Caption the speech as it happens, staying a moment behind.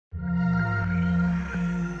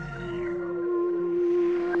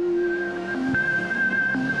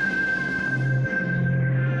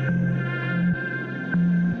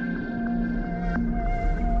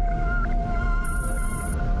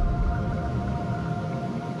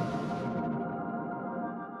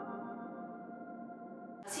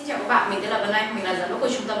Xin chào các bạn, mình tên là Vân Anh, mình là giám đốc của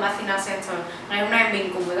trung tâm Athena Center. Ngày hôm nay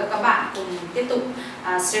mình cùng với các bạn cùng tiếp tục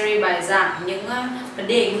series bài giảng những vấn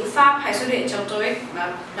đề ngữ pháp hay xuất hiện trong TOEIC, và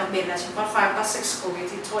đặc biệt là trong Part 5 Part 6 của kỳ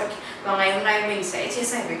thi TOEIC. Và ngày hôm nay mình sẽ chia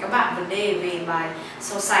sẻ với các bạn vấn đề về bài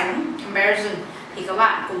so sánh, comparison. Thì các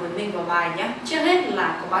bạn cùng với mình vào bài nhé. Trước hết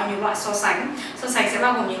là có bao nhiêu loại so sánh. So sánh sẽ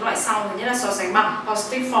bao gồm những loại sau. Thứ nhất là so sánh bằng,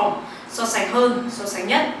 positive form, so sánh hơn, so sánh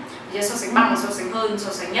nhất. So sánh bằng là so sánh hơn,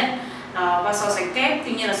 so sánh nhất. Và so sánh kép,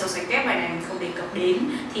 tuy nhiên là so sánh kép bài này mình không đề cập đến.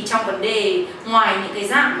 Thì trong vấn đề, ngoài những cái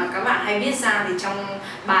dạng mà các bạn hay viết ra, thì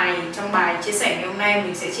trong bài chia sẻ ngày hôm nay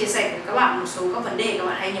mình sẽ chia sẻ với các bạn một số các vấn đề các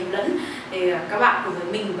bạn hay nhầm lẫn, để các bạn cùng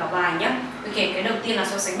với mình vào bài nhé. Ok, cái đầu tiên là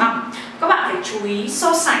so sánh bằng. Các bạn phải chú ý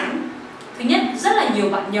so sánh. Thứ nhất, rất là nhiều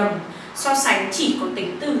bạn nhầm so sánh chỉ có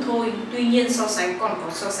tính từ thôi, tuy nhiên so sánh còn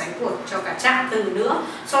có so sánh cho cả trạng từ nữa.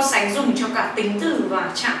 So sánh dùng cho cả tính từ và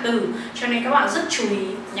trạng từ, cho nên các bạn rất chú ý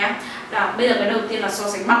nhé. Bây giờ cái đầu tiên là so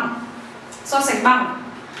sánh bằng. So sánh bằng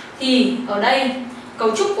thì ở đây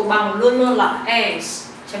cấu trúc của bằng luôn luôn là as,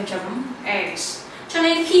 chấm chấm as. Cho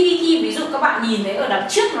nên khi đi thi, ví dụ các bạn nhìn thấy ở đằng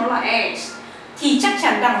trước nó là as, thì chắc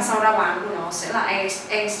chắn đằng sau đáp án của nó sẽ là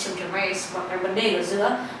as, chấm chấm as. Và cái vấn đề ở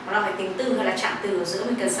giữa nó là phải tính từ hay là trạng từ ở giữa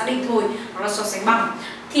mình cần xác định thôi. Nó là so sánh bằng.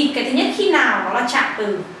 Thì cái thứ nhất, khi nào nó là trạng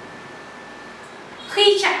từ?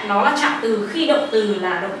 Nó là trạng từ khi động từ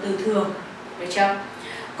là động từ thường, được chưa?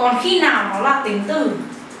 Còn khi nào nó là tính từ?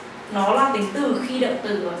 Nó là tính từ khi động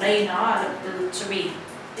từ ở đây nó là động từ to be,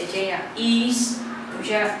 được chưa nhỉ? Is, được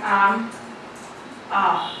chưa? Am,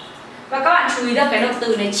 are. Và các bạn chú ý là cái động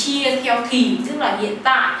từ này chia theo thì, tức là hiện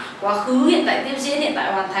tại, quá khứ, hiện tại tiếp diễn, hiện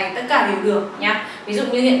tại hoàn thành, tất cả đều được nhá. Ví dụ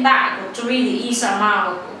như hiện tại của to be thì is, am, are,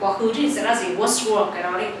 và quá khứ thì sẽ là gì? Was, were, cái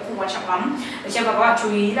đó thì cũng không quan trọng lắm. Được chưa? Và các bạn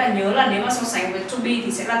chú ý là nhớ là nếu mà so sánh với to be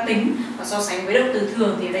thì sẽ là tính, và so sánh với động từ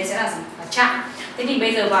thường thì ở đây sẽ là gì? Là trạng. Thế thì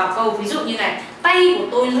bây giờ vào câu ví dụ như này, tay của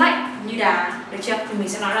tôi lạnh như đá, được chưa? Thì mình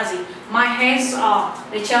sẽ nói là gì? My hands are,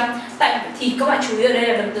 được chưa? Thì các bạn chú ý ở đây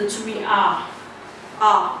là động từ to be are,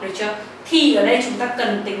 được chưa? Thì ở đây chúng ta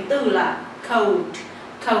cần tính từ là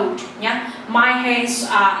cold nhá. My hands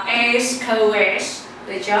are as cold as,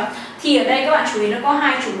 được chưa? Thì ở đây các bạn chú ý nó có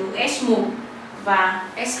hai chủ ngữ S1 và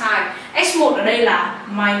S2. S1 ở đây là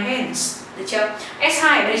my hands, được chưa?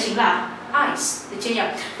 S2 ở đây chính là ice, được chưa nhỉ?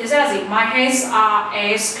 Thế sẽ là gì? My hands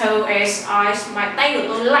are as cold as ice. Tay của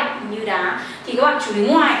tôi lạnh như đá. Thì các bạn chú ý,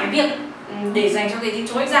 ngoài cái việc để dành cho cái thi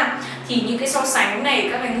TOEIC ra, thì những cái so sánh này,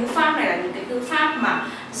 các cái ngữ pháp này là những cái ngữ pháp mà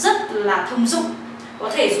rất là thông dụng, có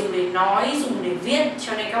thể dùng để nói, dùng để viết,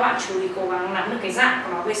 cho nên các bạn chú ý cố gắng nắm được cái dạng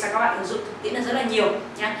của nó về sau các bạn ứng dụng thực tiễn là rất là nhiều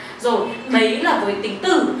nhá. Rồi, đấy là với tính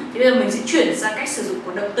từ. Thì bây giờ mình sẽ chuyển sang cách sử dụng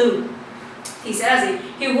của động từ. Thì sẽ là gì?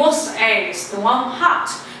 He was as, đúng không? Hot.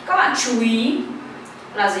 Các bạn chú ý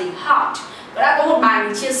là gì? Hot. Đã có một bài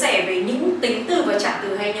mình chia sẻ về những tính từ và trạng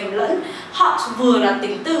từ hay nhầm lẫn. Hot vừa là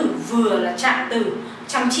tính từ, vừa là trạng từ,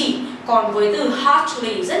 chăm chỉ. Còn với từ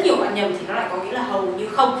hotly, rất nhiều bạn nhầm thì nó lại có nghĩa là hầu như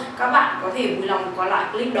không. Các bạn có thể vui lòng có lại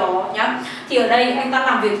clip đó nhá. Thì ở đây anh ta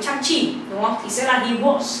làm việc chăm chỉ, đúng không? Thì sẽ là he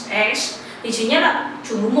was as. Thì thứ nhất là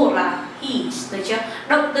chủ ngữ một là he, được chưa?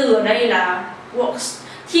 Động từ ở đây là was.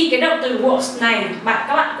 Thì cái động từ was này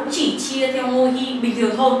các bạn cũng chỉ chia theo ngôi he bình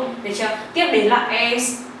thường thôi, được chưa? Tiếp đến là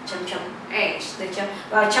as, chấm chấm as, được chưa?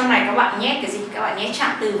 Và trong này các bạn nhét cái gì? Các bạn nhét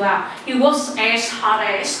trạng từ vào. He was as hot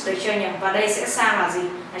as, được chưa nhỉ? Và đây sẽ sang là gì?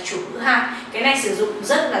 Là chủ ngữ hai. Cái này sử dụng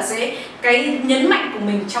rất là dễ. Cái nhấn mạnh của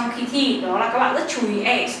mình trong khi thi đó là các bạn rất chú ý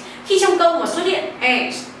as. Khi trong câu mà xuất hiện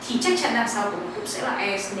as thì chắc chắn đằng sau của nó cũng sẽ là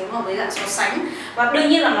as nếu mà với dạng so sánh. Và đương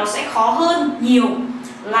nhiên là nó sẽ khó hơn nhiều,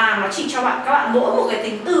 là nó chỉ cho các bạn mỗi một cái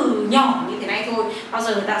tính từ nhỏ như thế này thôi. Bao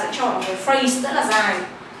giờ người ta sẽ cho một cái phrase rất là dài.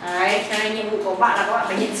 Đấy, cho nên nhiệm vụ của bạn là các bạn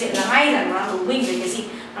phải nhận diện là ngay là nó đối minh về cái gì,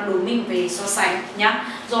 nó đối minh về so sánh nhá.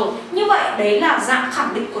 Rồi, như vậy đấy là dạng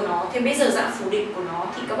khẳng định của nó. Thế bây giờ dạng phủ định của nó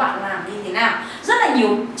thì các bạn làm như thế nào? Rất là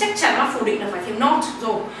nhiều, chắc chắn là phủ định là phải thêm not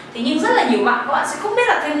rồi. Thế nhưng rất là nhiều bạn, các bạn sẽ không biết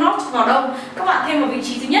là thêm not vào đâu. Các bạn thêm vào vị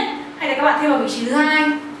trí thứ nhất, hay là các bạn thêm vào vị trí thứ hai,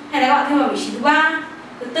 hay là các bạn thêm vào vị trí thứ ba,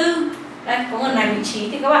 thứ tư. Đây, có ngần này vị trí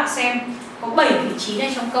thì các bạn xem có 7 vị trí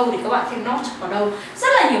này trong câu thì các bạn thêm not vào đâu. Rất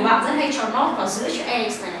là nhiều bạn rất hay cho not vào giữa chữ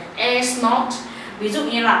as này, as not. Ví dụ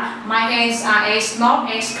như là my hands are as not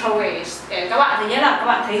as cold as. Để các bạn thứ nhất là các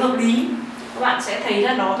bạn thấy hợp lý, các bạn sẽ thấy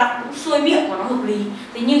là nó đọc cũng xuôi miệng và nó hợp lý.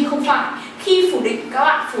 Thế nhưng không phải. Khi phủ định, các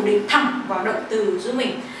bạn phủ định thẳng vào động từ giúp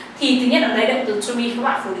mình. Thì thứ nhất ở đây động từ to be các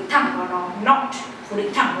bạn phủ định thẳng vào nó not, phủ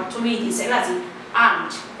định thẳng vào to be thì sẽ là gì? Aren't,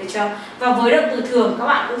 được chưa? Và với động từ thường các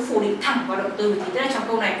bạn cũng phủ định thẳng vào động từ, thì tức là trong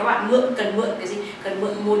câu này các bạn cần mượn cái gì? Cần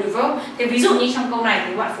mượn modal verb. Thế ví dụ như trong câu này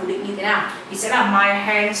thì các bạn phủ định như thế nào? Thì sẽ là my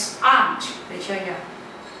hands aren't, được chưa nhỉ?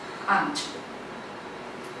 Aren't.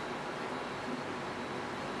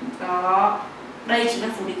 Đó, đây chính là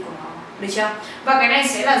phủ định của nó, được chưa? Và cái này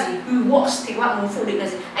sẽ là gì? Who works, thì các bạn muốn phủ định là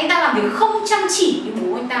gì? Anh ta làm việc không chăm chỉ như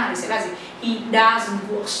bố anh ta thì sẽ là gì? He doesn't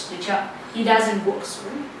work, được chưa? He doesn't work.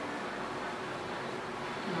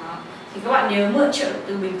 Đó. Thì các bạn nhớ mượn trợ động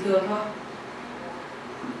từ bình thường thôi.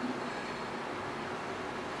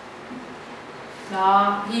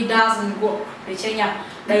 Đó, he doesn't work, được chưa nhỉ?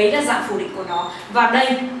 Đấy là dạng phủ định của nó. Và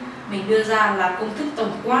đây mình đưa ra là công thức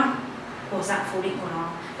tổng quát của dạng phủ định của nó.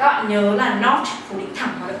 Các bạn nhớ là not phủ định thẳng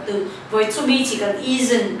vào động từ. Với to be chỉ cần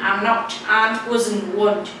isn't, I'm not, aren't, wasn't,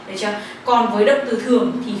 won't, được chưa? Còn với động từ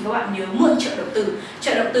thường thì các bạn nhớ mượn trợ động từ.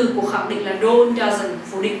 Trợ động từ của khẳng định là don't, doesn't,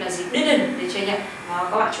 phủ định là gì? Didn't, được chưa nhỉ? Đó,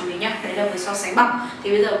 các bạn chú ý nhé. Đấy là với so sánh bằng. Thì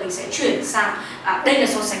bây giờ mình sẽ chuyển sang đây là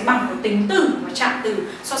so sánh bằng của tính từ và trạng từ.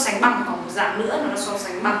 So sánh bằng còn một dạng nữa là so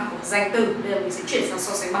sánh bằng của danh từ. Bây giờ mình sẽ chuyển sang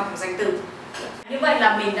so sánh bằng của danh từ. Như vậy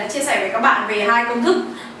là mình đã chia sẻ với các bạn về hai công thức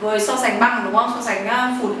với so sánh bằng, đúng không? So sánh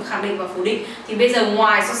khẳng định và phủ định. Thì bây giờ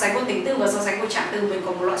ngoài so sánh của tính từ và so sánh của trạng từ, mình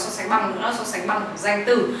còn một loại so sánh bằng nữa là so sánh bằng của danh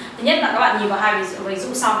từ. Thứ nhất là các bạn nhìn vào hai ví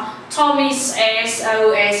dụ sau. Tom is as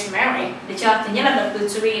old as Mary, được chưa? Thứ nhất là động từ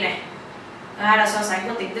to be này. Thứ hai là so sánh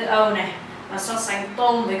của tính từ old này. Và so sánh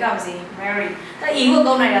Tom với cả gì? Mary. Các ý của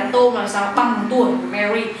câu này là Tom làm sao bằng tuổi của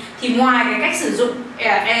Mary. Thì ngoài cái cách sử dụng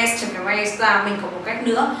as chấm as ra, mình có một cách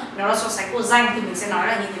nữa, đó là so sánh của danh. Thì mình sẽ nói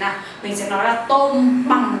là như thế nào? Mình sẽ nói là Tom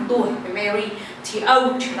bằng tuổi với Mary. Thì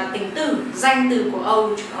old là tính từ, danh từ của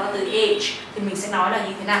old đó là từ age. Thì mình sẽ nói là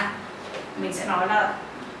như thế nào? Mình sẽ nói là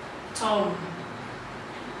Tom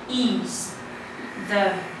is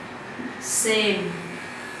the same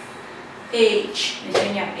age, để cho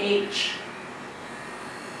nhỉ? Age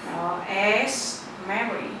đó, as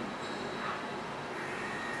Mary,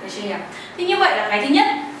 được chưa nhỉ? Thì như vậy là cái thứ nhất,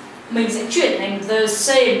 mình sẽ chuyển thành the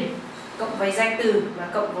same cộng với danh từ và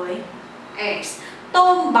cộng với as.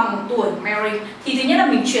 Tom bằng tuổi Mary. Thì thứ nhất là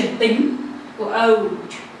mình chuyển tính của old,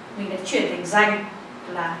 mình đã chuyển thành danh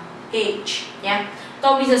là age nhé.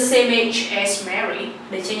 Tom is the same age as Mary,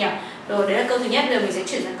 được chưa nhỉ? Rồi, đấy là câu thứ nhất. Giờ mình sẽ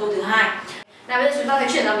chuyển sang câu thứ hai. Nào, bây giờ chúng ta sẽ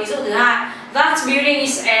chuyển sang ví dụ thứ hai. That building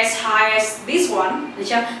is as high as this one, được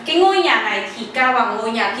chưa? Cái ngôi nhà này thì cao bằng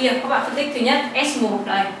ngôi nhà kia. Các bạn phân tích thứ nhất, S1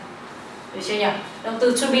 đây, được chưa nhỉ? Động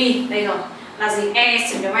từ to be đây rồi, là gì?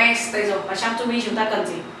 S đây rồi. Và trong to be chúng ta cần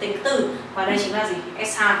gì? Tính từ. Và đây chính là gì?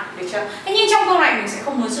 S2, được chưa? Thế nhưng trong câu này mình sẽ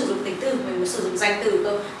không muốn sử dụng tính từ, mình muốn sử dụng danh từ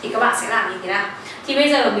cơ. Thì các bạn sẽ làm như thế nào? Thì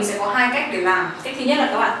bây giờ mình sẽ có hai cách để làm. Cách thứ nhất là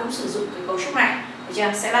các bạn cũng sử dụng cái cấu trúc này, được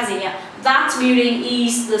chưa? Sẽ là gì nhỉ? That building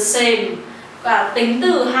is the same. Và tính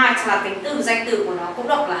từ height là tính từ, danh từ của nó cũng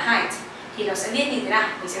đọc là height. Thì nó sẽ viết như thế nào?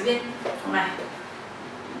 Mình sẽ viết trong này.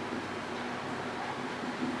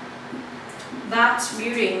 That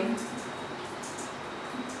building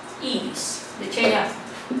is, được chưa nhỉ?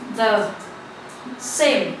 The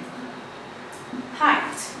same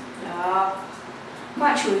height. Đó. Các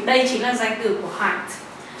bạn chú ý, đây chính là danh từ của height.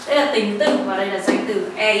 Đây là tính từ và đây là danh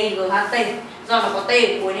từ E-I-G-H-T. Do nó có T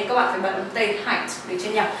ở cuối nên các bạn phải bật âm T, height, được chưa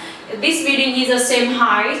nhỉ? This building is the same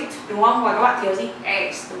height, đúng không? Và các bạn thiếu gì?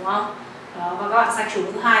 S, đúng không? Đó, và các bạn sai chủ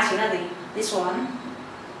thứ hai chính là gì? This one.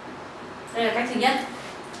 Đây là cách thứ nhất,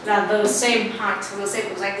 là the same height, the same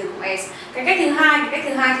của danh từ của S. Cái cách thứ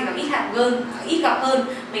hai thì nó ít gặp hơn.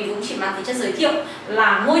 Mình cũng chỉ mang tính chất giới thiệu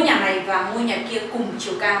là ngôi nhà này và ngôi nhà kia cùng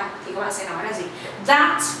chiều cao. Thì các bạn sẽ nói là gì?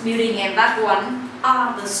 That building and that one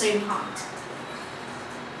are the same height.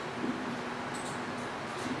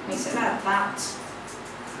 Mình sẽ là that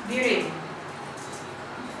building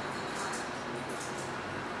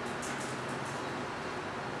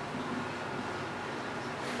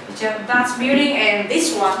that building and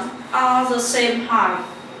this one are the same height.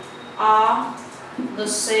 Are the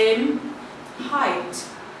same height.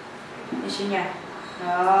 Được chưa nhỉ?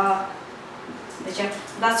 Đó. Được chưa?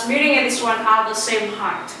 That building and this one are the same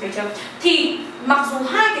height. Được chưa? Thì mặc dù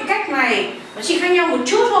hai cái cách này nó chỉ khác nhau một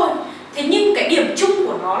chút thôi, thế nhưng cái điểm chung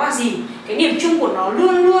của nó là gì? Cái điểm chung của nó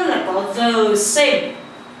luôn luôn là có the same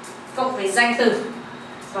cộng với danh từ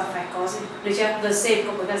và phải có gì? Được chưa? The same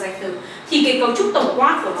cộng với cả danh từ. Thì cái cấu trúc tổng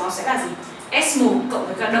quát của nó sẽ là gì? S1 cộng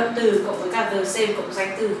với cả động từ cộng với cả the same cộng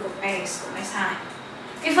danh từ cộng S cộng S2.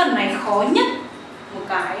 Cái phần này khó nhất một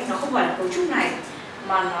cái, nó không phải là cấu trúc này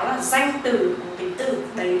mà nó là danh từ của tính từ,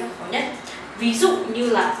 đấy là khó nhất. Ví dụ như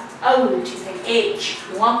là old thì thành age,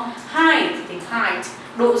 đúng không? Height thì thành height,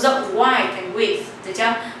 độ rộng wide thành width, được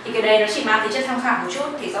chưa? Thì cái đấy nó chỉ mang tính chất tham khảo một chút,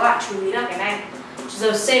 thì các bạn chú ý là cái này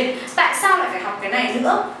the same. Tại sao lại phải học cái này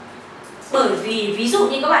nữa? Bởi vì ví dụ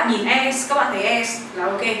như các bạn nhìn S, các bạn thấy S là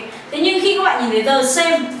ok. Thế nhưng khi các bạn nhìn thấy the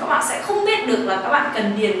same, các bạn sẽ không biết được là các bạn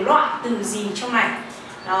cần điền loại từ gì trong này.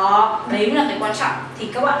 Đó, đấy mới là cái quan trọng. Thì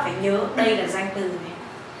các bạn phải nhớ đây là danh từ này,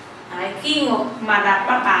 Đấy, khi mà đặt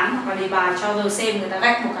đáp án hoặc là đề bài cho giờ xem người ta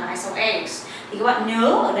gạch một cái sau x thì các bạn nhớ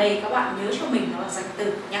ở đây, các bạn nhớ cho mình nó là danh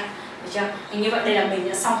từ nhá. Được chưa? Như vậy đây là mình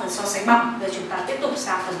đã xong phần so sánh bằng. Giờ chúng ta tiếp tục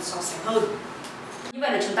sang phần so sánh hơn. Như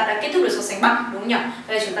vậy là chúng ta đã kết thúc được so sánh bằng, đúng không nhỉ?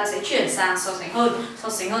 Bây giờ chúng ta sẽ chuyển sang so sánh hơn. So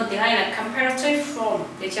sánh hơn tiếng Anh là comparative form,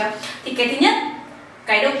 được chưa? Thì cái thứ nhất,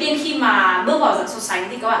 cái đầu tiên khi mà bước vào dạng so sánh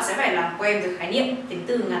thì các bạn sẽ phải làm quen với khái niệm tính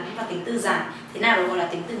từ ngắn và tính từ dài. Thế nào được gọi là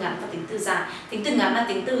tính từ ngắn và tính từ dài? Tính từ ngắn là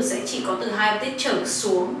tính từ sẽ chỉ có từ 2 âm tiết trở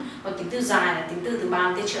xuống, còn tính từ dài là tính từ 3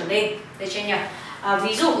 âm tiết trở lên. Được chưa nhỉ?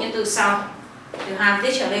 Ví dụ như từ sau, từ 2 âm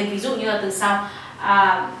tiết trở lên, ví dụ như là từ sau.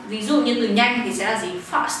 Ví dụ như từ nhanh thì sẽ là gì?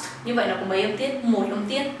 Fast. Như vậy nó có mấy âm tiết? 1 âm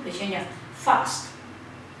tiết, được chưa nhỉ? Fast,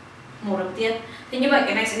 1 âm tiết. Thế như vậy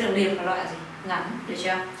cái này sẽ được liệt vào loại là gì? Ngắn, được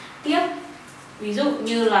chưa? Tiếp, ví dụ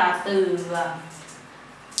như là từ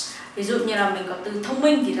ví dụ như là mình có từ thông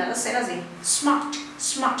minh thì nó sẽ là gì? Smart.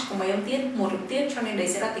 Smart có mấy âm tiết? 1 âm tiết, cho nên đấy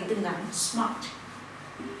sẽ là tính từ ngắn. Smart.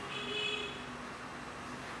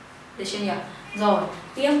 Được chưa nhỉ? Rồi,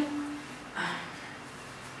 tiếp.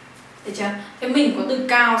 Được chưa? Thế mình có từ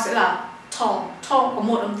cao sẽ là tall. Tall có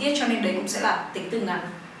 1 âm tiết cho nên đấy cũng sẽ là tính từ ngắn.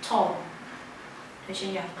 Tall. Được chưa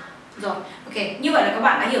nhỉ? Rồi, ok. Như vậy là các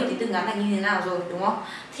bạn đã hiểu tính từ ngắn là như thế nào rồi, đúng không?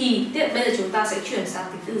 Thì bây giờ chúng ta sẽ chuyển sang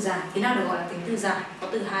tính từ dài. Thế nào được gọi là tính từ dài? Có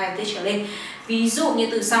từ 2 âm tiết trở lên. Ví dụ như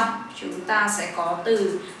từ sau, chúng ta sẽ có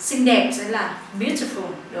từ xinh đẹp sẽ là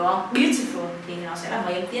beautiful, đúng không? Beautiful thì nó sẽ là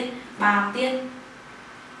mấy âm tiết? 3 âm tiết.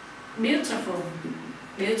 Beautiful.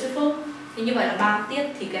 Beautiful. Thì như vậy là 3 âm tiết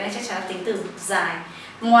thì cái này chắc chắn là tính từ dài.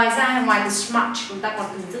 Ngoài ra, ngoài từ smart chúng ta còn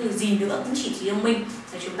tính từ gì nữa, cũng chỉ thông minh.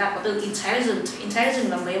 Thì chúng ta có từ intelligent. Intelligent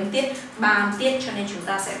là mấy âm tiết? 3 âm tiết, cho nên chúng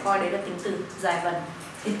ta sẽ coi đấy là tính từ dài vần.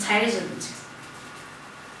 Intelligent.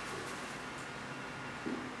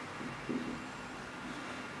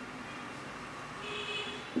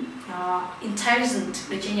 Intelligent,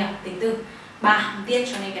 được chưa nhỉ? Tính từ 3 âm tiết,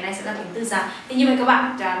 cho nên cái này sẽ là tính từ dài. Thế như vậy các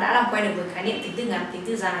bạn đã làm quen được với khái niệm tính từ ngắn, tính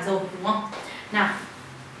từ dài rồi, đúng không? Nào,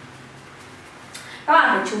 các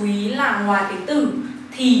bạn phải chú ý là ngoài tính từ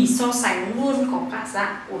thì so sánh luôn có cả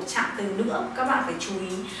dạng của trạng từ nữa. Các bạn phải chú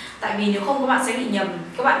ý. Tại vì nếu không các bạn sẽ bị nhầm.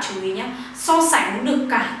 Các bạn chú ý nhé. So sánh được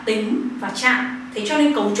cả tính và trạng. Thế cho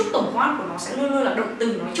nên cấu trúc tổng quát của nó sẽ luôn luôn là động từ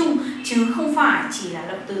nói chung, chứ không phải chỉ là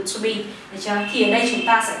động từ to be. Được chưa? Thì ở đây chúng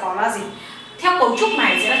ta sẽ có là gì? Theo cấu trúc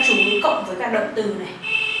này sẽ là chủ ngữ cộng với cả động từ này.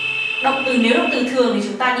 Động từ, nếu động từ thường thì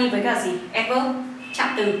chúng ta đi với cả gì? Adverb,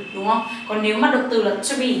 trạng từ, đúng không? Còn nếu mà động từ là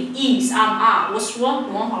to be, is, am, are, was, were,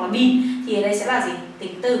 đúng không? Hoặc là been thì ở đây sẽ là gì?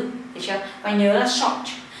 Tính từ, được chưa? Và nhớ là short.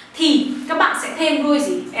 Thì các bạn sẽ thêm đuôi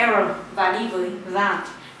gì? Error và đi với that,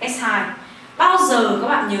 S2. Bao giờ các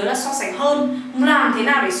bạn nhớ là so sánh hơn, làm thế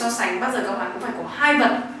nào để so sánh? Bao giờ các bạn cũng phải có 2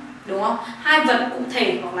 vật, đúng không? 2 vật cụ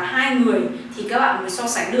thể hoặc là 2 người thì các bạn mới so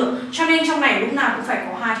sánh được. Cho nên trong này lúc nào cũng phải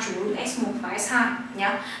có 2 chủ ngữ S1 và S2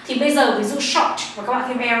 nhá. Thì bây giờ ví dụ short và các bạn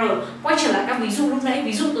thêm error, quay trở lại các ví dụ lúc nãy,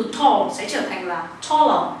 ví dụ từ tall sẽ trở thành là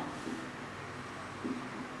taller.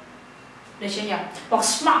 Được chưa nhỉ? Hoặc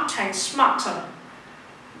smart thành smarter.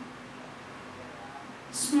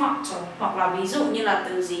 Smarter. Hoặc là ví dụ như là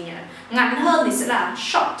từ gì nhỉ? Ngắn hơn thì sẽ là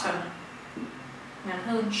shorter. Ngắn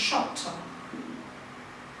hơn, shorter.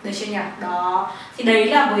 Được chưa nhỉ? Đó. Thì đấy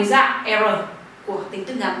là với dạng error của tính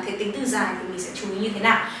từ ngắn. Thế tính từ dài thì mình sẽ chú ý như thế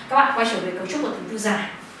nào? Các bạn quay trở về cấu trúc của tính từ dài.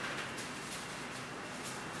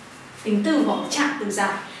 Tính từ hoặc trạng từ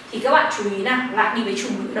dài thì các bạn chú ý là lại đi với chủ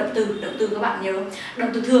ngữ động từ. Động từ các bạn nhớ, động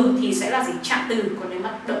từ thường thì sẽ là gì? Trạng từ. Còn nếu mà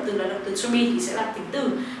động từ là động từ to be thì sẽ là tính từ.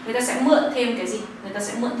 Người ta sẽ mượn thêm cái gì? Người ta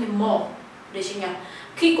sẽ mượn thêm more. Được chưa nhỉ?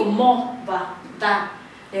 Khi có more và than,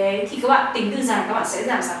 đấy thì các bạn tính từ dài các bạn sẽ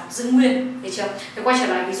làm sao? Giữ nguyên, được chưa? Thì quay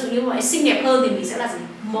trở lại ví dụ như vậy, xinh đẹp hơn thì mình sẽ là gì?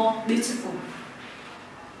 More beautiful.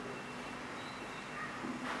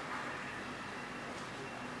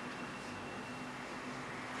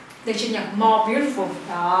 Được chưa nhỉ? More beautiful.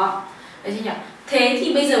 Đó. Được chưa nhỉ? Thế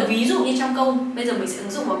thì bây giờ ví dụ như trong câu, bây giờ mình sẽ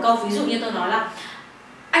ứng dụng vào câu, ví dụ như tôi nói là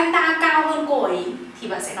anh ta cao hơn cô ấy thì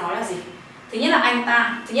bạn sẽ nói là gì? Thứ nhất là anh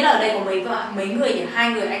ta, thứ nhất là ở đây có mấy người nhỉ? 2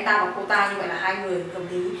 người, anh ta và cô ta, như vậy là 2 người hợp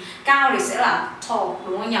lý. Cao thì sẽ là tall,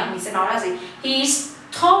 đúng không nhỉ? Mình sẽ nói là gì? He's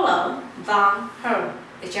taller than her.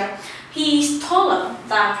 Được chưa? He's taller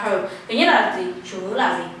than her. Thứ nhất là gì? Chủ ngữ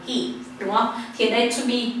là gì? He, đúng không? Thì ở đây to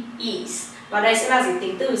be is. Và đây sẽ là gì?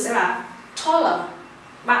 Tính từ sẽ là taller.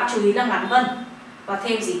 Bạn chú ý là ngắn vần và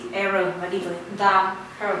thêm gì? Error và đi với than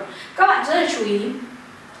her. Các bạn rất là chú ý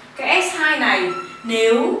cái S2 này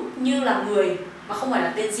nếu như là người mà không phải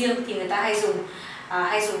là tên riêng thì người ta hay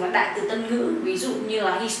dùng là đại từ tân ngữ, ví dụ như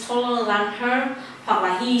là he's taller than her, hoặc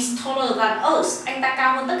là he's taller than us, anh ta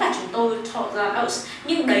cao hơn tất cả chúng tôi, taller than us.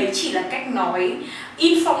 Nhưng đấy chỉ là cách nói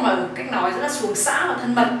informal, cách nói rất là suồng xã và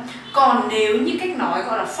thân mật. Còn nếu như cách nói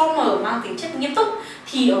gọi là formal, mang tính chất nghiêm túc,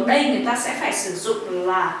 thì ở đây người ta sẽ phải sử dụng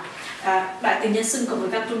là đại từ nhân xưng cộng với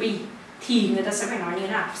verb to be. Thì người ta sẽ phải nói như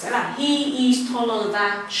thế nào? Sẽ là he is taller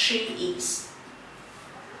than she is.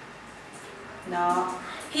 Đó,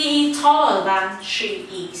 he is taller than she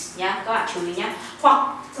is nhá, các bạn chú ý nhá. Hoặc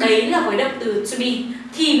đấy là với động từ to be.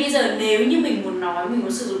 Thì bây giờ nếu như mình muốn nói, mình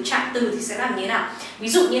muốn sử dụng trạng từ thì sẽ làm như thế nào? Ví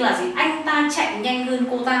dụ như là gì? Anh ta chạy nhanh hơn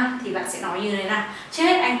cô ta thì bạn sẽ nói như thế nào? Trước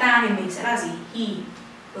hết anh ta thì mình sẽ là gì? He,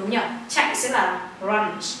 đúng nhỉ? Chạy sẽ là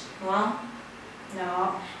runs, đúng không?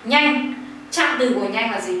 Đó. Nhanh, trạng từ của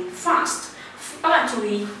nhanh là gì? Fast. Các bạn chú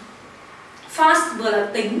ý, fast vừa là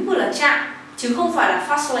tính vừa là trạng, chứ không phải là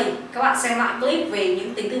fastly. Các bạn xem lại clip về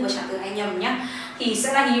những tính từ và trạng từ hay nhầm nhé. Thì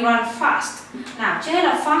sẽ là he run fast. Nào, trước hết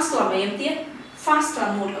là fast là mấy âm tiết? Fast là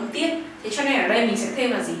một âm tiết. Thế cho nên ở đây mình sẽ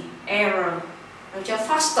thêm là gì? Error. Được chưa?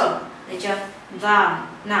 Faster. Được chưa? Than.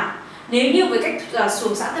 Nào, nếu như với cách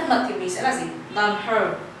xuồng xã thân mật thì mình sẽ là gì? Than her.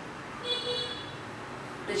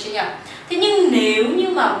 Được chưa nhỉ? Thế nhưng nếu như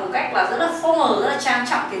mà một cách là rất là formal, rất là trang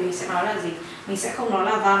trọng thì mình sẽ nói là gì? Mình sẽ không nói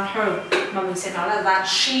là than her, mà mình sẽ nói là than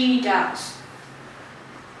she does.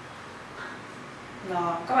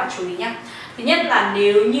 Đó, các bạn chú ý nhé. Thứ nhất là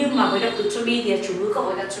nếu như mà với động từ to be thì là chủ ngữ cộng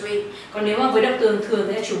với các to be. Còn nếu mà với động từ thường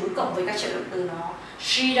thì là chủ ngữ cộng với các trợ động từ nó.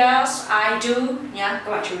 She does, I do nhá,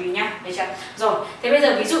 các bạn chú ý nhá. Được chưa? Rồi, thế bây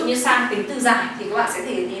giờ ví dụ như sang tính từ dài thì các bạn sẽ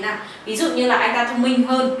thể hiện như thế nào? Ví dụ như là anh ta thông minh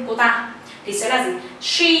hơn cô ta thì sẽ là gì?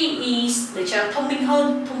 She is, được chưa? Thông minh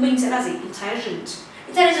hơn, thông minh sẽ là gì? Intelligent.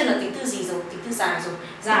 Intelligent là tính từ gì rồi? Tính từ dài rồi.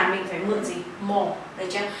 Dài mình phải mượn gì? More, được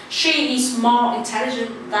chưa? She is more intelligent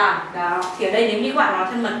than. Đó. Thì ở đây nếu như các bạn nói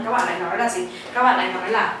thân mật, các bạn lại nói là gì? Các bạn lại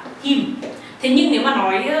nói là him. Thế nhưng nếu mà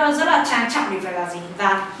nói rất là trang trọng thì phải là gì?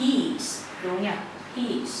 Than he is, đúng không nhỉ?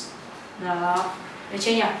 He is. Đó. Được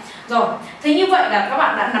chưa nhỉ? Rồi, thế như vậy là các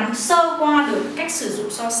bạn đã nắm sơ qua được cách sử dụng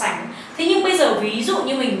so sánh. Thế nhưng bây giờ ví dụ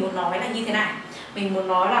như mình muốn nói là như thế này, mình muốn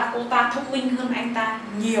nói là cô ta thông minh hơn anh ta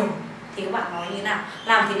nhiều, thì các bạn nói như thế nào?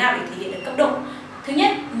 Làm thế nào để thể hiện được cấp độ? Thứ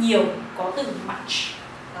nhất, nhiều có từ much.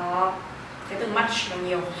 Đó, cái từ much là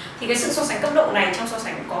nhiều. Thì cái sự so sánh cấp độ này trong so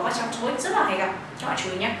sánh có và trong TOEIC rất là hay gặp, các bạn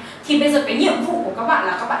chú ý nhé. Thì bây giờ cái nhiệm vụ của các bạn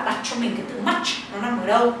là các bạn đặt cho mình cái từ much nó nằm ở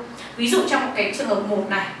đâu. Ví dụ trong cái trường hợp 1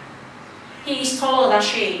 này, he is taller than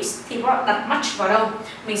she is, thì các bạn đặt much vào đâu?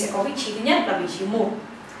 Mình sẽ có vị trí thứ nhất là vị trí 1,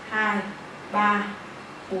 2, 3,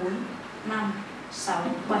 4, 5, 6,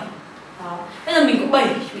 7. Đó. Bây giờ mình có 7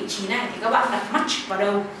 vị trí này thì các bạn đặt much vào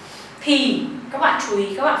đâu? Thì các bạn chú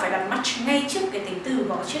ý, các bạn phải đặt much ngay trước cái tính từ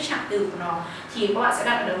và trước trạng từ của nó. Thì các bạn sẽ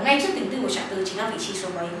đặt ở ngay trước tính từ của trạng từ chính là vị trí số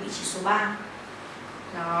mấy? Vị trí số 3.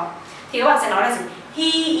 Đó. Thì các bạn sẽ nói là gì?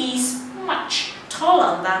 He is much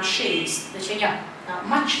taller than she is. Được chưa nhỉ? Đó,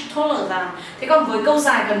 much taller than. Thế còn với câu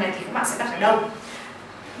dài gần này thì các bạn sẽ đặt ở đâu?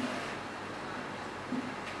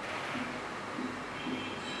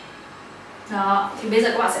 Đó, thì bây giờ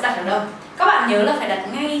các bạn sẽ đặt ở đâu? Các bạn nhớ là phải đặt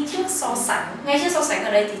ngay trước so sánh. Ngay trước so sánh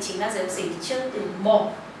ở đây thì chính là gì? Trước từ more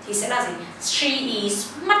thì sẽ là gì? She is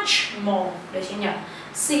much more. Được chưa nhỉ?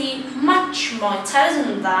 She is much more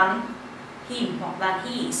intelligent than him hoặc than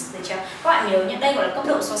he is. Được chưa? Các bạn nhớ nhé, đây gọi là cấp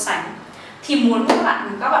độ so sánh. Thì muốn các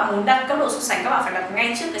bạn muốn đặt cấp độ so sánh, các bạn phải đặt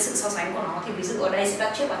ngay trước cái sự so sánh của nó. Thì ví dụ ở đây sẽ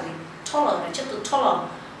đặt trước là gì? Taller, là trước từ taller,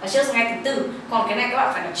 và trước ngay tính từ. Còn cái này các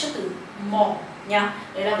bạn phải đặt trước từ more nha.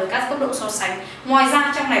 Đấy là với các cấp độ so sánh. Ngoài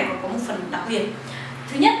ra trong này còn có một phần đặc biệt.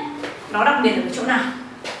 Thứ nhất, nó đặc biệt ở cái chỗ nào?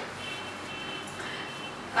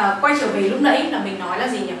 Quay trở về lúc nãy là mình nói là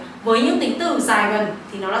gì nhỉ? Với những tính từ dài gần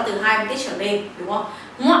thì nó là từ 2 âm tiết trở lên, đúng không?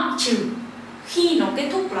 Ngoại trừ khi nó kết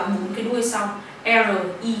thúc là 4 cái đuôi sau R,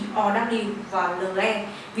 I, O, W và L, E.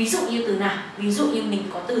 Ví dụ như từ nào? Ví dụ như mình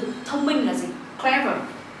có từ thông minh là gì? Clever.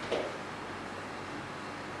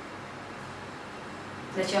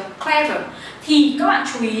 Được chưa? Clever. Thì các bạn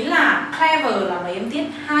chú ý là clever là mấy âm tiết?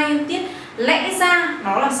 2 âm tiết. Lẽ ra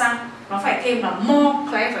nó là sao? Nó phải thêm là more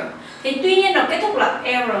clever. Thế tuy nhiên nó kết thúc là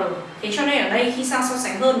R. Thế cho nên ở đây khi sang so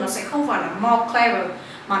sánh hơn nó sẽ không phải là more clever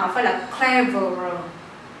mà nó phải là cleverer.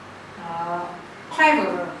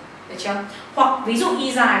 Cleverer. Được chưa? Hoặc ví dụ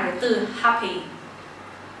y dài với từ happy.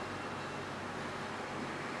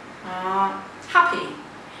 Happy.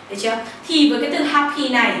 Được chưa? Thì với cái từ happy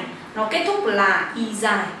này nó kết thúc là y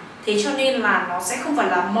dài. Thế cho nên là nó sẽ không phải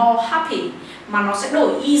là more happy mà nó sẽ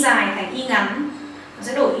đổi y dài thành y ngắn. Nó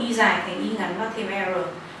sẽ đổi y dài thành y ngắn và thêm R.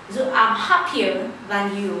 Ví dụ I'm happier than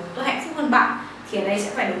you, tôi hạnh phúc hơn bạn. Thì ở đây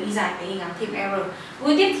sẽ phải đổi y dài thành y ngắn thêm R.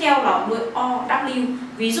 Đuôi tiếp theo là đuôi O, W.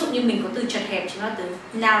 Ví dụ như mình có từ chật hẹp chính là từ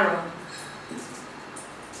narrow.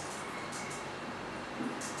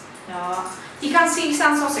 Đó. Thì khi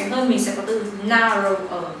sang so sánh hơn mình sẽ có từ narrow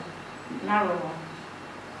ở narrow.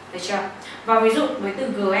 Được chưa? Và ví dụ với từ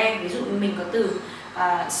GE, ví dụ như mình có từ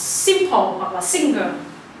simple hoặc là single.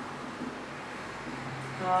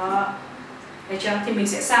 Đó. Được chưa? Thì mình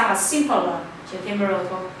sẽ sang là simple trừ thêm r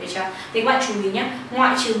thôi. Được chưa? Thì các bạn chú ý nhé,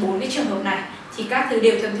 ngoại trừ 4 cái trường hợp này thì các thứ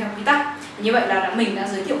đều tuân theo quy tắc. Như vậy là mình đã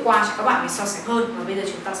giới thiệu qua cho các bạn về so sánh hơn, và bây giờ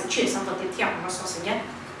chúng ta sẽ chuyển sang phần tiếp theo là so sánh nhất.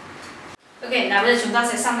 Ok, là bây giờ chúng ta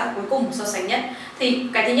sẽ sang dạng cuối cùng, so sánh nhất. Thì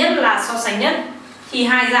cái thứ nhất là so sánh nhất. Thì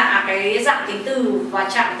cái dạng tính từ và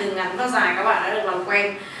chạm từ ngắn và dài các bạn đã được làm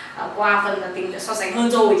quen qua phần là tính so sánh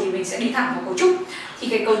hơn rồi, thì mình sẽ đi thẳng vào cấu trúc. Thì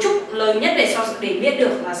cái cấu trúc lớn nhất để biết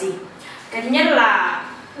được là gì? Cái thứ nhất là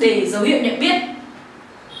để dấu hiệu nhận biết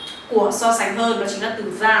của so sánh hơn, đó chính là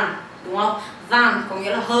từ than, đúng không? Than có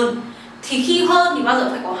nghĩa là hơn. Thì khi hơn thì bao giờ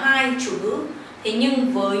phải có hai chủ ngữ. Thế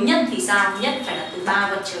nhưng với nhất thì sao? Nhất phải là từ 3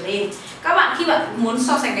 vật trở lên. Các bạn khi bạn muốn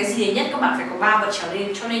so sánh cái gì đấy nhất, các bạn phải có 3 vật trở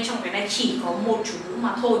lên, cho nên trong cái này chỉ có một chủ ngữ mà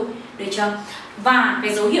thôi, được chưa? Và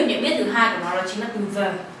cái dấu hiệu nhận biết thứ hai của nó đó chính là từ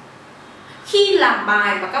the. Khi làm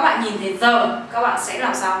bài và các bạn nhìn thấy the, các bạn sẽ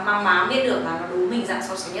làm sao mang má biết được là nó đúng mình dạng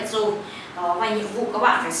so sánh nhất rồi. Đó, và nhiệm vụ các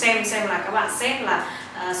bạn phải xem là các bạn xét là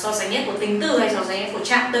so sánh nhất của tính từ hay so sánh nhất của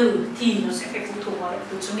trạng từ, thì nó sẽ phải phụ thuộc vào động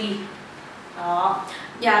từ to be. Đó,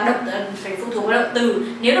 phải phụ thuộc vào động từ.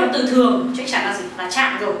 Nếu động từ thường chắc chắn là gì? Là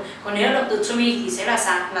trạng rồi. Còn nếu là động từ to be thì sẽ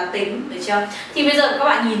là tính, được chưa? Thì bây giờ các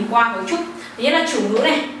bạn nhìn qua cấu trúc, thứ nhất là chủ ngữ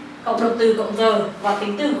này, cộng động từ cộng the và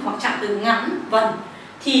tính từ hoặc trạng từ ngắn vần,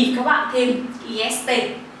 thì các bạn thêm est,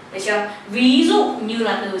 được chưa? Ví dụ như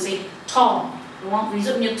là từ gì? Tall, đúng không? Ví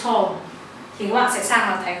dụ như tall thì các bạn sẽ sang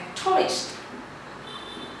là thành tallest,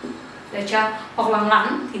 được chưa? Hoặc là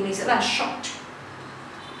ngắn thì mình sẽ là short.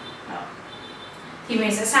 Đó. Thì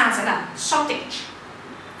mình sẽ sang sẽ là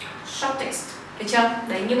shortest, được chưa?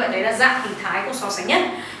 Đấy, như vậy đấy là dạng hình thái của so sánh nhất.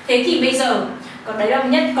 Thế thì bây giờ còn đấy là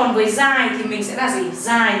nhất, còn với dài thì mình sẽ là gì?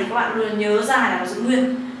 Dài thì các bạn luôn nhớ dài là nó giữ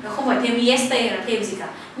nguyên, nó không phải thêm est hay là thêm gì cả,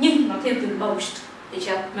 nhưng nó thêm từ most, được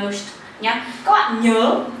chưa? Most nhá. Các bạn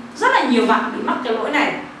nhớ, rất là nhiều bạn bị mắc cái lỗi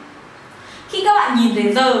này. Khi các bạn nhìn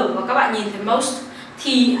thấy the và các bạn nhìn thấy most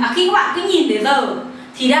thì khi các bạn cứ nhìn thấy the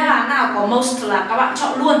thì đáp án nào có most là các bạn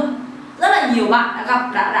chọn luôn. Rất là nhiều bạn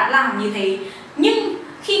đã làm như thế. Nhưng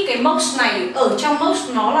khi cái most này ở trong most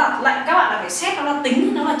nó là lại các bạn là phải xét nó là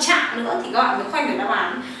tính, nó là trạng nữa thì các bạn mới khoanh được đáp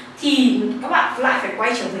án. Thì các bạn lại phải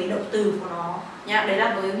quay trở về động từ của nó nhá. Đấy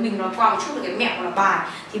là với mình nói qua một chút về cái mẹo là bài.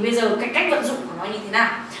 Thì bây giờ cái cách vận dụng của nó như thế nào?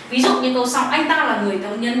 Ví dụ như câu sau, anh ta là người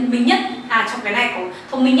thông minh nhất, trong cái này có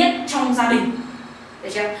thông minh nhất trong gia đình, được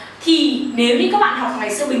chưa? Thì nếu như các bạn học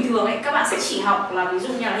ngày xưa bình thường ấy, các bạn sẽ chỉ học là ví dụ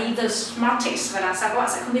như là he the smartest và đằng sau các bạn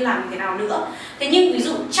sẽ không biết làm như thế nào nữa. Thế nhưng ví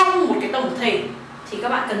dụ trong một cái tổng thể thì các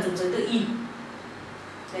bạn cần dùng giới từ in,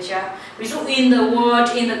 được chưa? Ví dụ in the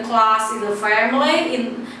world, in the class, in the family,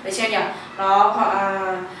 được chưa nhỉ? Đó, hoặc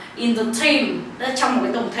in the team, đó là trong một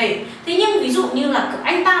cái tổng thể. Thế nhưng ví dụ như là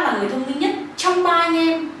anh ta là người thông minh nhất trong 3 anh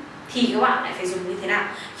em thì các bạn lại phải dùng như thế nào?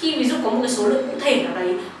 Khi ví dụ có một cái số lượng cụ thể nào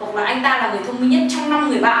đấy, hoặc là anh ta là người thông minh nhất trong 5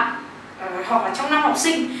 người bạn, hoặc là trong 5 học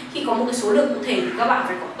sinh, khi có một cái số lượng cụ thể thì các bạn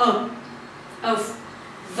phải có of,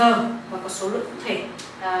 the và có số lượng cụ thể.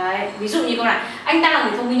 Đấy, ví dụ như câu này, anh ta là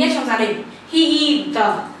người thông minh nhất trong gia đình, he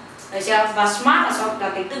the, được chưa? Và smart là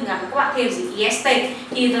tính từ ngắn, các bạn thêm gì? Est,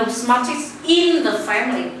 he the smartest in the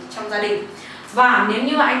family, trong gia đình. Và nếu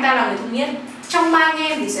như mà anh ta là người thông minh nhất trong 3 anh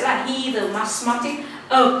em thì sẽ là he the smartest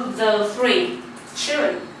of the 3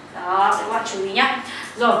 children. Đó, các bạn chú ý nhá.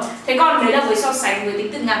 Rồi, thế còn đấy là với so sánh với tính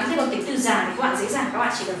từ ngắn. Thế còn tính từ dài thì các bạn dễ dàng, các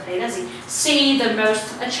bạn chỉ cần thấy là gì? See the most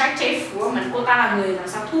attractive woman, cô ta là người làm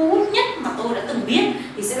sao thu hút nhất mà tôi đã từng biết,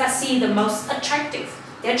 thì sẽ là see the most attractive.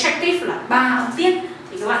 Cái attractive là 3 âm tiết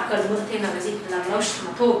thì các bạn cần mượn thêm là cái gì? Là most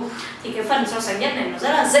mà thôi. Thì cái phần so sánh nhất này nó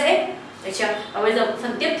rất là dễ, được chưa? Và bây giờ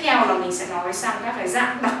phần tiếp theo là mình sẽ nói sang các cái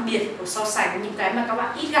dạng đặc biệt của so sánh, những cái mà các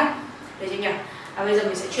bạn ít gặp, được chưa nhỉ? Và bây giờ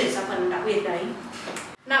mình sẽ chuyển sang phần đặc biệt đấy.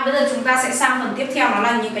 Nào, bây giờ chúng ta sẽ sang phần tiếp theo, nó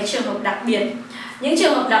là những cái trường hợp đặc biệt. Những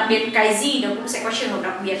trường hợp đặc biệt, cái gì nó cũng sẽ có trường hợp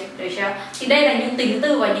đặc biệt, được chưa? Thì đây là những tính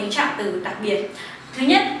từ và những trạng từ đặc biệt. Thứ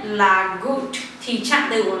nhất là good, thì trạng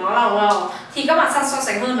từ của nó là well. Thì các bạn sang so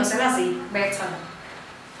sánh hơn nó sẽ là gì? Better.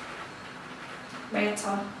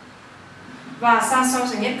 Better. Và sang so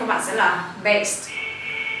sánh nhất các bạn sẽ là best.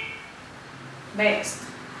 Best,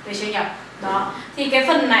 được chưa nhỉ? Đó, thì cái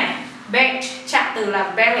phần này best, trạng từ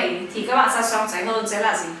là belly, thì các bạn sang so sánh hơn sẽ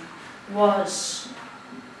là gì? Was.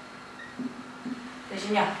 Được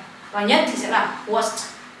chưa nhỉ? Và nhất thì sẽ là worst.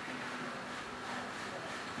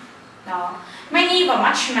 Đó, many và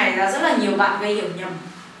much này là rất là nhiều bạn gây hiểu nhầm.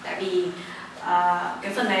 Tại vì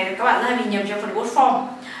cái phần này các bạn rất hay bị nhầm trong phần word form.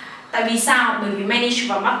 Tại vì sao? Bởi vì manage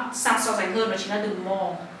và much sang so sánh hơn nó chính là từ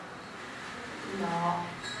more. Đó.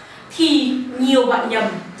 Thì nhiều bạn nhầm.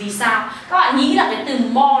 Vì sao? Các bạn nghĩ là cái từ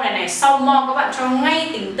more này sau more các bạn cho ngay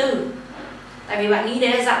tính từ. Tại vì bạn nghĩ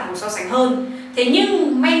đấy là dạng của so sánh hơn. Thế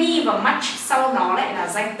nhưng many và much sau nó lại là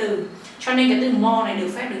danh từ. Cho nên cái từ more này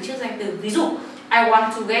được phép đứng trước danh từ. Ví dụ I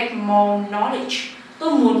want to get more knowledge.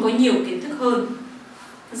 Tôi muốn có nhiều kiến thức hơn.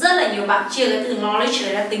 Rất là nhiều bạn chia cái từ knowledge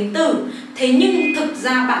đấy là tính từ. Thế nhưng thực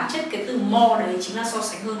ra bản chất cái từ more đấy chính là so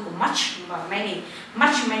sánh hơn của much và many.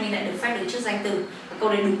 Much, many lại được phép đứng trước danh từ. Và câu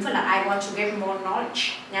đấy đúng phải là I want to get more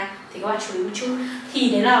knowledge nha. Thì các bạn chú ý một chút. Thì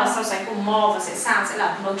đấy là so sánh của more và sang sẽ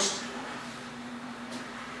là most.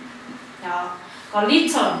 Đó. Còn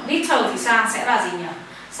little thì sang sẽ là gì nhỉ?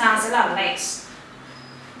 Sang sẽ là less.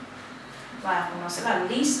 Và nó sẽ là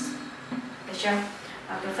least. Được chưa?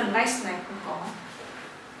 Cái phần less này không có.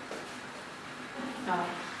 Đó.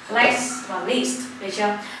 Less và least. Được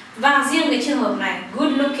chưa? Và riêng cái trường hợp này,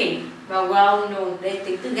 good looking và well known, đây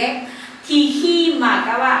tính từ ghép. Thì khi mà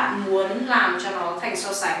các bạn muốn làm cho nó thành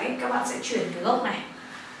so sánh ấy, các bạn sẽ chuyển cái gốc này.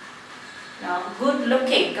 Đó, good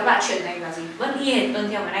looking các bạn chuyển thành là gì? Vẫn y hệt tuân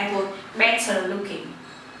theo cái này thôi. Better looking.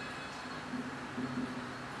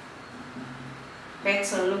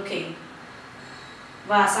 Better looking.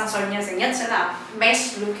 Và sang so sánh nhất sẽ là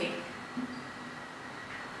best looking.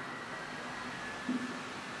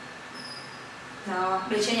 Đó,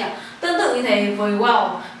 được chưa nhỉ? Tương tự như thế với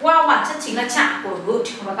well. Well bản chất chính là trạng của good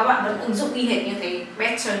và các bạn vẫn ứng dụng y hệt như thế.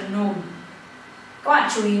 Better known. Các bạn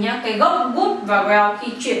chú ý nhé, cái gốc good và well khi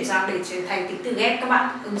chuyển sang để chuyển thành tính từ ghép các bạn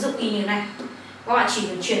ứng dụng y như này. Các bạn chỉ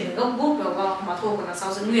cần chuyển cái gốc good và well mà thôi, còn là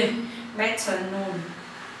sau giữ nguyên. Better known.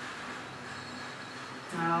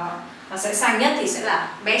 Đó. Và sẽ sang nhất thì sẽ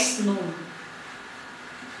là best known.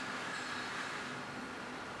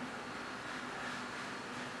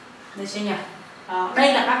 Được chưa nhỉ? Đó,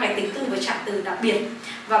 đây là các cái tính từ và trạng từ đặc biệt.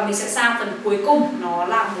 Và mình sẽ sang phần cuối cùng, nó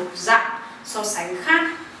là một dạng so sánh khác.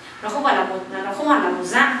 Nó không hẳn là một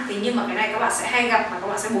dạng, thế nhưng mà cái này các bạn sẽ hay gặp và các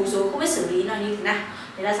bạn sẽ bối rối không biết xử lý nó như thế nào.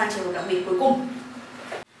 Đấy là sang trường hợp đặc biệt cuối cùng.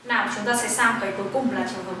 Nào, chúng ta sẽ sang cái cuối cùng là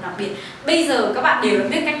trường hợp đặc biệt. Bây giờ các bạn đều đã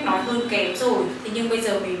biết cách nói hơn kém rồi, thế nhưng bây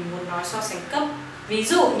giờ mình muốn nói so sánh cấp. Ví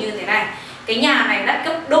dụ như thế này, cái nhà này đắt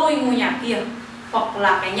gấp đôi ngôi nhà kia, hoặc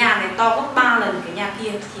là cái nhà này to gấp 3 lần cái nhà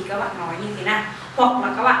kia, thì các bạn nói như thế nào? Hoặc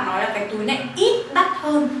là các bạn nói là cái túi này ít đắt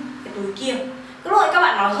hơn cái túi kia. Cái lúc các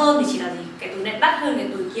bạn nói hơn thì chỉ là gì? Cái túi này đắt hơn cái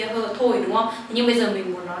túi kia hơn thôi, đúng không? Thế nhưng bây giờ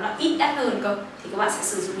mình muốn nói là ít đắt hơn cơ, thì các bạn sẽ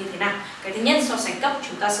sử dụng như thế nào? Cái thứ nhất, so sánh cấp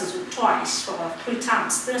chúng ta sử dụng twice hoặc là 3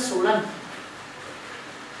 times, tức là số lần.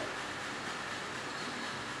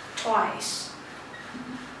 Twice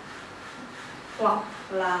hoặc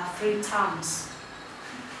là 3 times.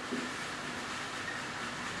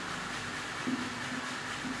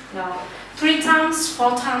 Đó. 3 times,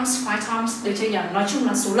 4 times, 5 times, được chưa nhỉ? Nói chung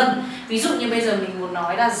là số lần. Ví dụ như bây giờ mình muốn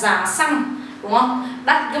nói là giá xăng, đúng không?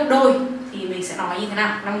 Đắt gấp đôi thì mình sẽ nói như thế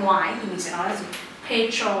nào? Năm ngoái thì mình sẽ nói là gì?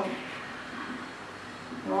 Petrol,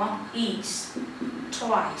 đúng không? Is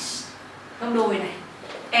twice, gấp đôi này.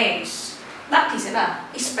 As, đắt thì sẽ là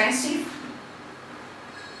expensive.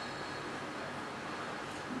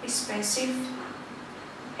 Expensive.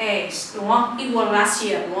 As, đúng không? It was last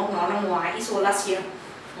year, đúng không? Nó năm ngoái, it was last year.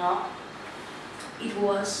 Đó. It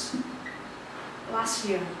was last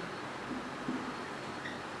year.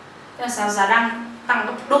 Tức là sao? Giá đang tăng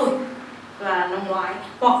gấp đôi là năm ngoái.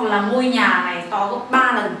 Hoặc là ngôi nhà này to gấp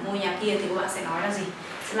 3 lần ngôi nhà kia thì các bạn sẽ nói là gì?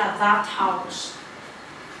 Sẽ là that house.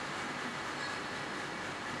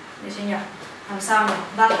 Được chưa nhỉ? Làm sao nhỉ?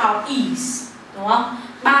 That house is, đúng không?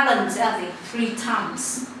 3 lần sẽ là gì? 3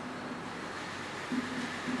 times.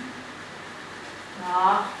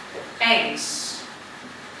 Đó. As,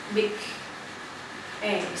 big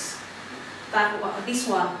as, ta gọi là this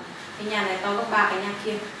one. Cái nhà này to gấp 3 cái nhà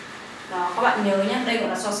kia. Đó, các bạn nhớ nhé, đây gọi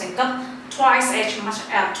là so sánh cấp. Twice as much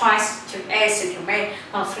as chấm b,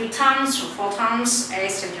 hoặc 3 times or 4 times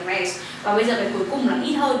as chấm s. Và bây giờ cái cuối cùng là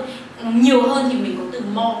ít hơn. Nhiều hơn thì mình có từ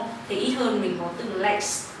more, thì ít hơn mình có từ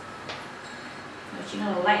less. Đó chính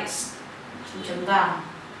là less. Chấm vàng.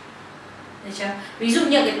 Được chưa? Ví dụ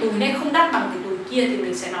như cái túi này không đắt bằng cái túi kia thì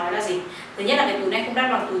mình sẽ nói là gì? Thứ nhất là cái túi này không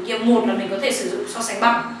đắt bằng túi kia. Một là mình có thể sử dụng so sánh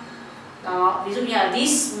bằng. Đó, ví dụ như là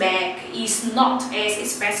this bag is not as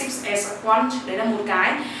expensive as I want. Đấy là một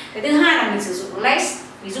cái. Cái thứ hai là mình sử dụng less.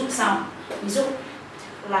 Ví dụ sao? Ví dụ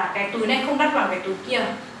là cái túi này không đắt bằng cái túi kia.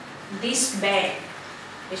 This bag,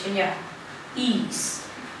 được chưa nhỉ? Is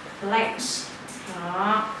less.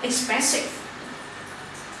 Đó, expensive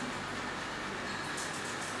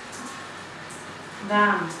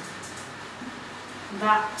than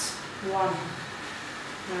that one.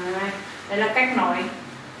 Đấy là cách nói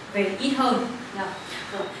về ít hơn.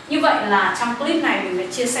 Rồi. Như vậy là trong clip này mình đã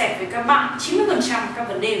chia sẻ với các bạn 90% các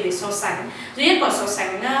vấn đề về so sánh. Duy nhất còn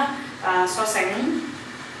so sánh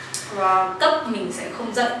cấp mình sẽ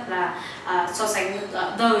không dạy là so sánh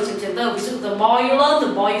the chấm the, ví dụ the more you learn, the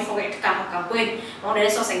more you forget, càng học càng quên. Đó, đấy là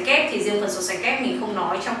so sánh kép, thì riêng phần so sánh kép mình không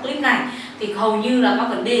nói trong clip này. Thì hầu như là các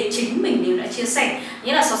vấn đề chính mình đều đã chia sẻ,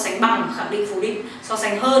 nghĩa là so sánh bằng, khẳng định, phủ định, so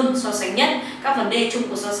sánh hơn, so sánh nhất, các vấn đề chung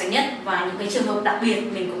của so sánh nhất và những cái trường hợp đặc biệt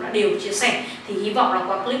mình cũng đã đều chia sẻ. Thì hy vọng là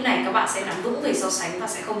qua clip này các bạn sẽ nắm vững về so sánh và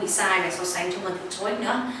sẽ không bị sai về so sánh trong phần TOEIC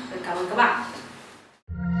nữa. Cảm ơn các bạn.